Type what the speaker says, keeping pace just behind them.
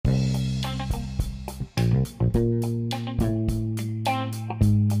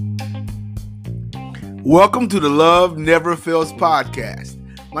Welcome to the Love Never Fails podcast.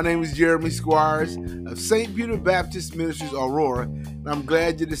 My name is Jeremy Squires of St. Peter Baptist Ministries, Aurora, and I'm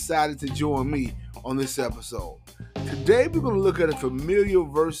glad you decided to join me on this episode. Today we're going to look at a familiar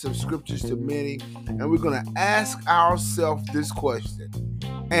verse of scriptures to many, and we're going to ask ourselves this question: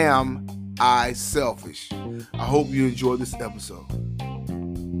 am I selfish? I hope you enjoy this episode.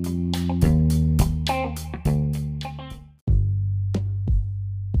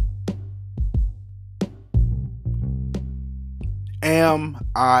 Am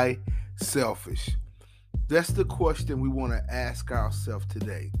I selfish? That's the question we want to ask ourselves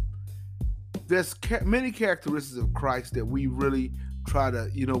today. There's many characteristics of Christ that we really try to,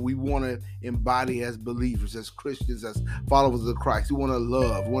 we want to embody as believers, as Christians, as followers of Christ. We want to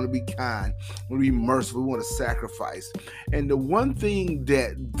love, we want to be kind, we want to be merciful, we want to sacrifice. And the one thing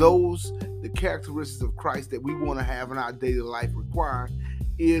that the characteristics of Christ that we want to have in our daily life require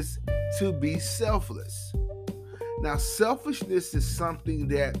is to be selfless. Now, selfishness is something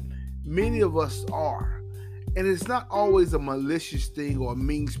that many of us are. And it's not always a malicious thing or a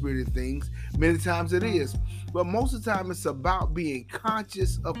mean-spirited thing. Many times it is. But most of the time it's about being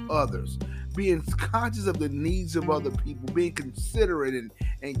conscious of others, being conscious of the needs of other people, being considerate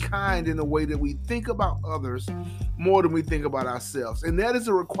and kind in a way that we think about others more than we think about ourselves. And that is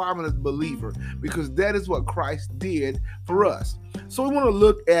a requirement of the believer, because that is what Christ did for us. So we want to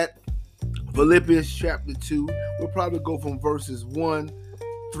look at Philippians chapter 2. We'll probably go from verses 1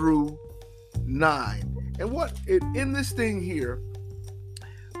 through 9. And in this thing here,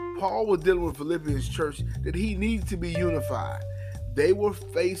 Paul was dealing with Philippians church that he needed to be unified. They were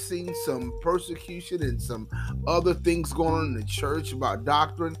facing some persecution and some other things going on in the church about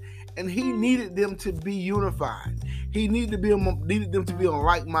doctrine, and he needed them to be unified. He needed them to be on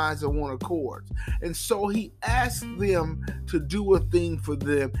like minds and one accord. And so he asked them to do a thing for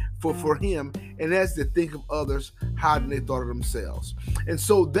them, for him, and that's to think of others how they thought of themselves. And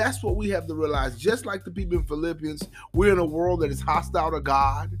so that's what we have to realize. Just like the people in Philippians, we're in a world that is hostile to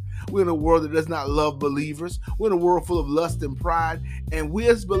God. We're in a world that does not love believers. We're in a world full of lust and pride, and we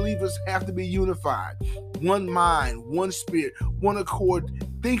as believers have to be unified. One mind, one spirit, one accord,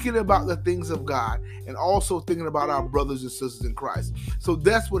 thinking about the things of God and also thinking about our brothers and sisters in Christ. So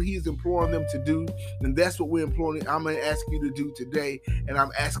that's what he's imploring them to do, and that's what we're imploring. I'm going to ask you to do today, and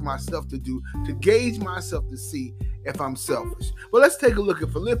I'm asking myself to do, to gauge myself to see if I'm selfish. But let's take a look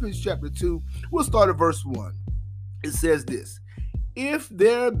at Philippians chapter 2. We'll start at verse 1. It says this: if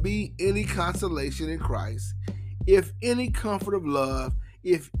there be any consolation in Christ, if any comfort of love,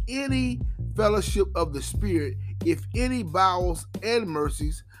 if any fellowship of the Spirit, if any bowels and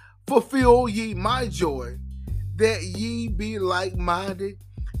mercies, fulfill ye my joy, that ye be like-minded,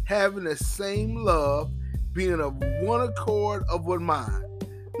 having the same love, being of one accord, of one mind.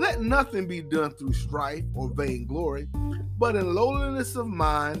 Let nothing be done through strife or vainglory, but in lowliness of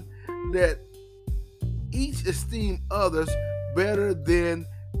mind, that each esteem others better than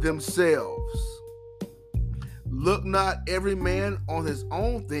themselves. Look not every man on his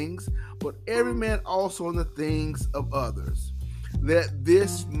own things, but every man also on the things of others. Let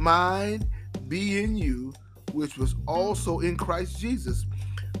this mind be in you, which was also in Christ Jesus,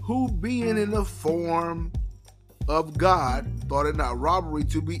 who being in the form of God, thought it not robbery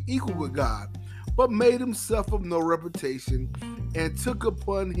to be equal with God, but made himself of no reputation, and took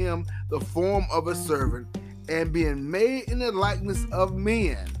upon him the form of a servant, and being made in the likeness of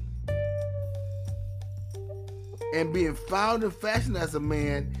men, and being found in fashion as a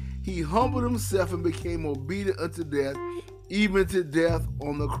man, he humbled himself and became obedient unto death, even to death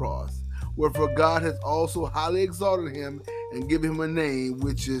on the cross. Wherefore God has also highly exalted him and given him a name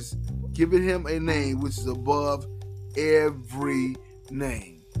which is above every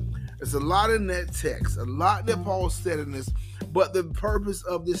name. There's a lot in that text, a lot that Paul said in this, but the purpose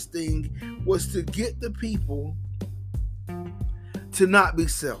of this thing was to get the people to not be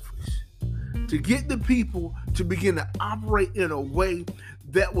selfish, to get the people to begin to operate in a way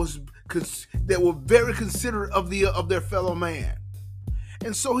that were very considerate of their fellow man.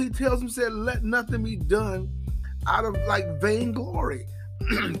 And so he tells them, said, let nothing be done out of like vainglory.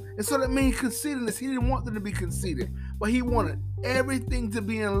 And so that means conceitedness. He didn't want them to be conceited, but he wanted everything to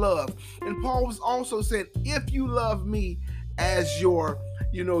be in love. And Paul was also saying, if you love me as your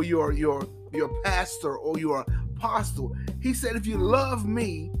pastor or your apostle, he said, if you love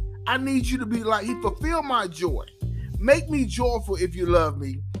me, I need you to be like, he fulfill my joy. Make me joyful if you love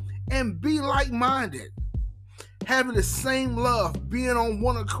me, and be like-minded, having the same love, being on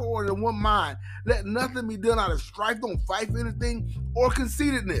one accord and one mind. Let nothing be done out of strife. Don't fight for anything or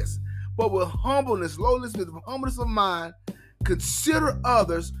conceitedness, but with humbleness, lowliness, with humbleness of mind, consider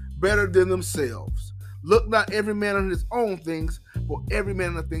others better than themselves. Look not every man on his own things, but every man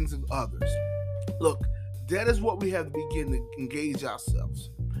on the things of others. Look, that is what we have to begin to engage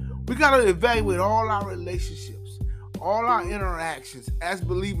ourselves. We got to evaluate all our relationships, all our interactions as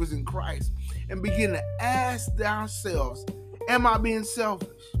believers in Christ, and begin to ask ourselves, am I being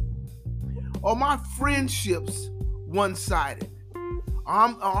selfish? Are my friendships one-sided?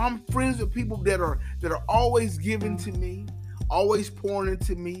 I'm friends with people that are always giving to me, always pouring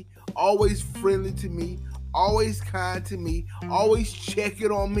into me, always friendly to me, always kind to me, always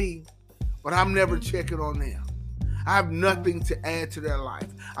checking on me, but I'm never checking on them. I have nothing to add to their life.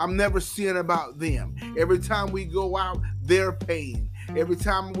 I'm never seeing about them. Every time we go out, they're paying. Every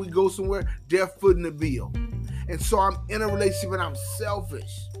time we go somewhere, they're footing the bill. And so I'm in a relationship and I'm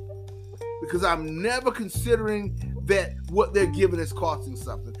selfish because I'm never considering that what they're giving is costing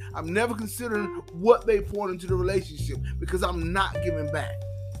something. I'm never considering what they poured into the relationship because I'm not giving back.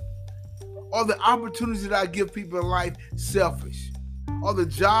 Are the opportunities that I give people in life selfish? Are the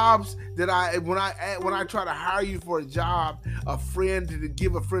jobs that when I try to hire you for a job, a friend, to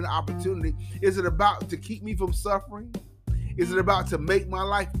give a friend an opportunity, is it about to keep me from suffering? Is it about to make my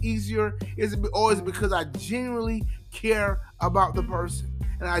life easier? Or is it because I genuinely care about the person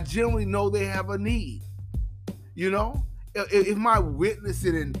and I genuinely know they have a need? You know? If my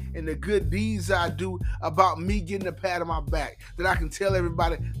witnessing and the good deeds I do about me getting a pat on my back, that I can tell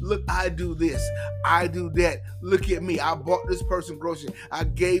everybody, look, I do this, I do that. Look at me. I bought this person groceries. I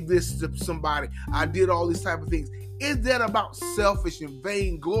gave this to somebody. I did all these type of things. Is that about selfish and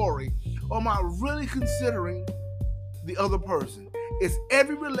vain glory? Or am I really considering the other person? Is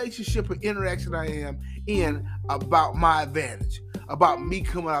every relationship or interaction I am in about my advantage, about me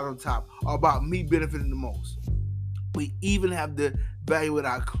coming out on top, or about me benefiting the most? We even have to evaluate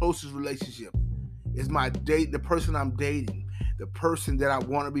our closest relationship. Is the person I'm dating, the person that I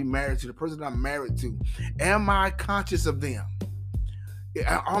want to be married to, the person I'm married to, am I conscious of them?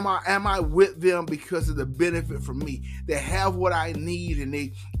 Am I with them because of the benefit for me? They have what I need and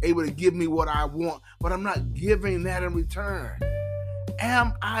they able to give me what I want, but I'm not giving that in return.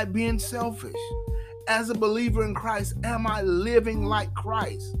 Am I being selfish? As a believer in Christ, am I living like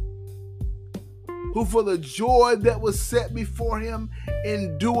Christ, who for the joy that was set before him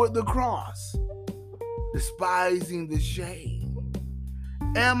endured the cross, despising the shame?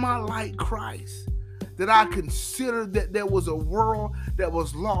 Am I like Christ, that I considered that there was a world that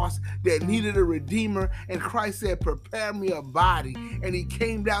was lost, that needed a redeemer, and Christ said, prepare me a body, and he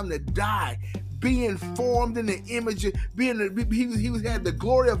came down to die, being formed in the image of, he had the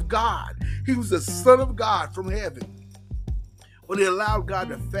glory of God. He was the Son of God from heaven. But he allowed God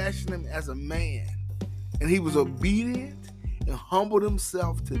to fashion him as a man, and he was obedient and humbled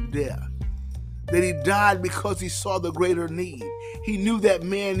himself to death. That he died because he saw the greater need. He knew that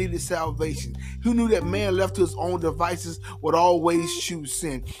man needed salvation. He knew that man left to his own devices would always choose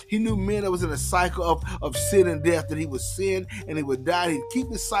sin. He knew man that was in a cycle of sin and death, that he would sin and he would die. He'd keep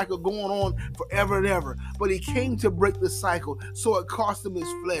this cycle going on forever and ever. But he came to break the cycle, so it cost him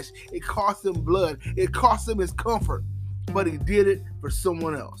his flesh. It cost him blood. It cost him his comfort. But he did it for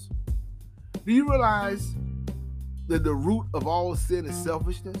someone else. Do you realize that the root of all sin is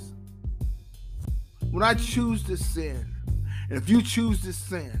selfishness? When I choose to sin, and if you choose to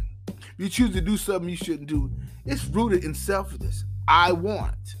sin, if you choose to do something you shouldn't do, it's rooted in selfishness. I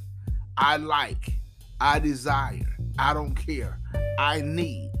want, I like, I desire, I don't care, I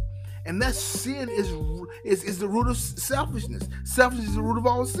need. And that sin is the root of selfishness. Selfishness is the root of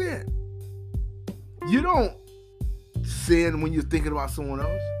all sin. You don't sin when you're thinking about someone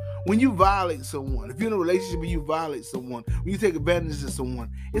else. When you violate someone, if you're in a relationship and you violate someone, when you take advantage of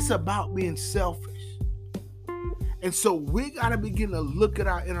someone, it's about being selfish. And so we got to begin to look at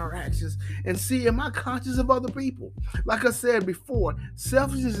our interactions and see, am I conscious of other people? Like I said before,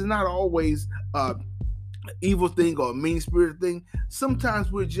 selfishness is not always an evil thing or a mean-spirited thing.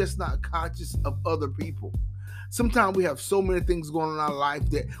 Sometimes we're just not conscious of other people. Sometimes we have so many things going on in our life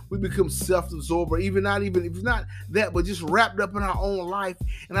that we become self-absorbed, or if it's not that, but just wrapped up in our own life.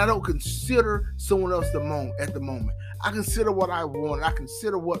 And I don't consider someone else at the moment. I consider what I want. I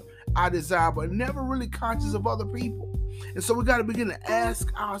consider what I desire, but never really conscious of other people. And so we got to begin to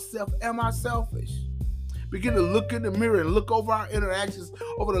ask ourselves, am I selfish? Begin to look in the mirror and look over our interactions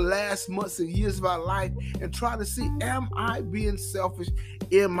over the last months and years of our life and try to see, am I being selfish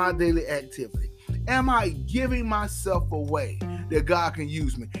in my daily activity? Am I giving myself away that God can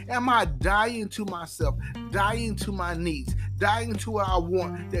use me? Am I dying to myself, dying to my needs, dying to what I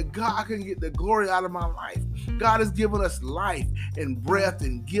want, that God can get the glory out of my life. God has given us life and breath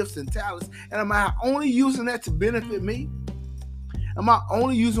and gifts and talents. And am I only using that to benefit me? Am I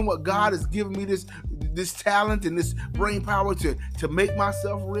only using what God has given me, this talent and this brain power to make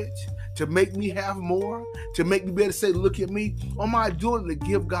myself rich, to make me have more, to make me be able to say, look at me? Or am I doing it to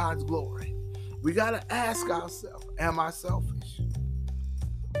give God's glory? We got to ask ourselves, am I selfish?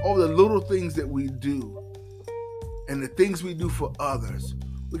 Over the little things that we do and the things we do for others,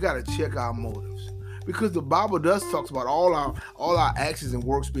 we got to check our motives. Because the Bible does talk about all our actions and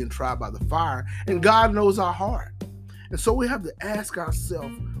works being tried by the fire, and God knows our heart. And so we have to ask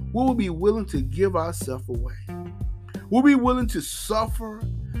ourselves, will we be willing to give ourselves away? Will we be willing to suffer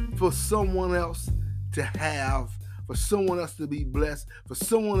for someone else to have, for someone else to be blessed, for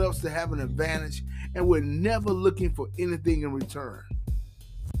someone else to have an advantage, and we're never looking for anything in return?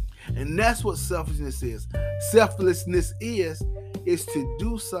 And that's what selfishness is. Selflessness is to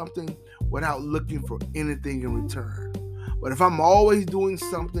do something without looking for anything in return. But if I'm always doing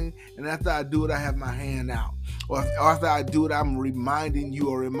something, and after I do it, I have my hand out, or after I do it, I'm reminding you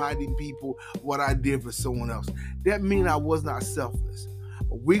or reminding people what I did for someone else, that means I was not selfless.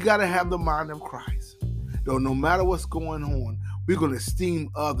 But we got to have the mind of Christ. Though no matter what's going on, we're going to esteem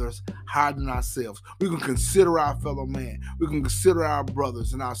others higher than ourselves. We're going to consider our fellow man. We're going to consider our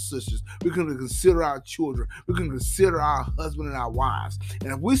brothers and our sisters. We're going to consider our children. We're going to consider our husband and our wives.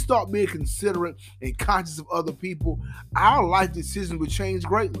 And if we start being considerate and conscious of other people, our life decisions will change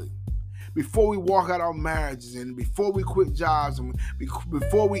greatly. Before we walk out our marriages, and before we quit jobs, and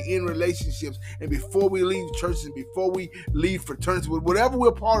before we end relationships, and before we leave churches, and before we leave fraternities, whatever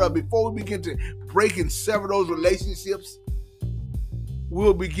we're part of, before we begin to break and sever those relationships,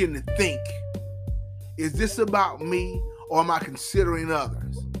 we'll begin to think, is this about me, or am I considering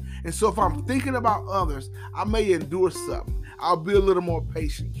others? And so if I'm thinking about others, I may endure something. I'll be a little more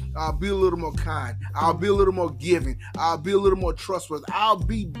patient. I'll be a little more kind. I'll be a little more giving. I'll be a little more trustworthy. I'll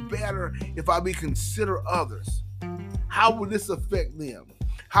be better if I consider others. How will this affect them?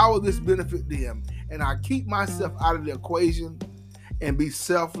 How will this benefit them? And I keep myself out of the equation and be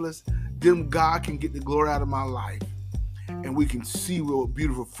selfless, then God can get the glory out of my life. And we can see what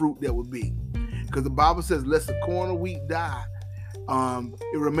beautiful fruit that would be. Because the Bible says, lest the corn or wheat die,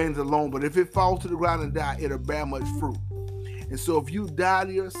 it remains alone. But if it falls to the ground and die, it'll bear much fruit. And so if you die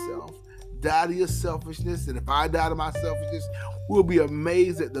to yourself, die to your selfishness, and if I die to my selfishness, we'll be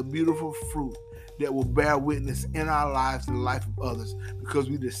amazed at the beautiful fruit that will bear witness in our lives and the life of others, because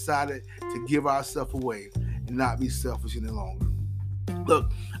we decided to give ourselves away and not be selfish any longer.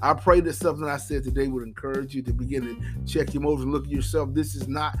 Look, I pray that something I said today would encourage you to begin to check your motives and look at yourself. This is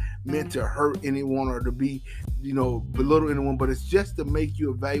not meant to hurt anyone or to be, belittle anyone, but it's just to make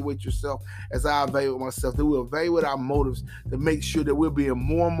you evaluate yourself as I evaluate myself. That we'll evaluate our motives to make sure that we're being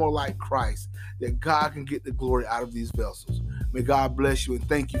more and more like Christ, that God can get the glory out of these vessels. May God bless you, and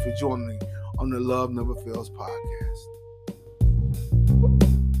thank you for joining me on the Love Never Fails podcast.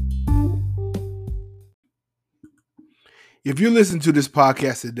 If you listen to this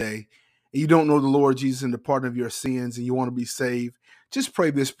podcast today and you don't know the Lord Jesus and the pardon of your sins and you want to be saved, just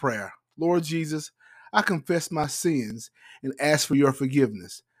pray this prayer. Lord Jesus, I confess my sins and ask for your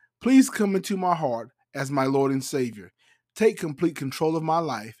forgiveness. Please come into my heart as my Lord and Savior. Take complete control of my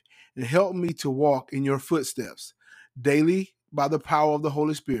life and help me to walk in your footsteps daily by the power of the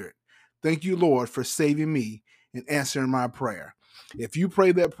Holy Spirit. Thank you, Lord, for saving me and answering my prayer. If you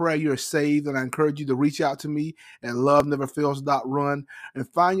pray that prayer, you're saved, and I encourage you to reach out to me at loveneverfails.run and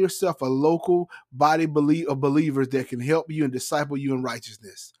find yourself a local body of believers that can help you and disciple you in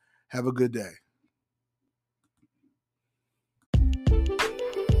righteousness. Have a good day.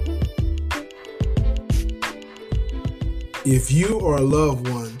 If you or a loved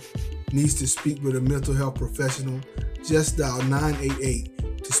one needs to speak with a mental health professional, just dial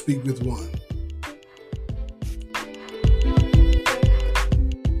 988 to speak with one.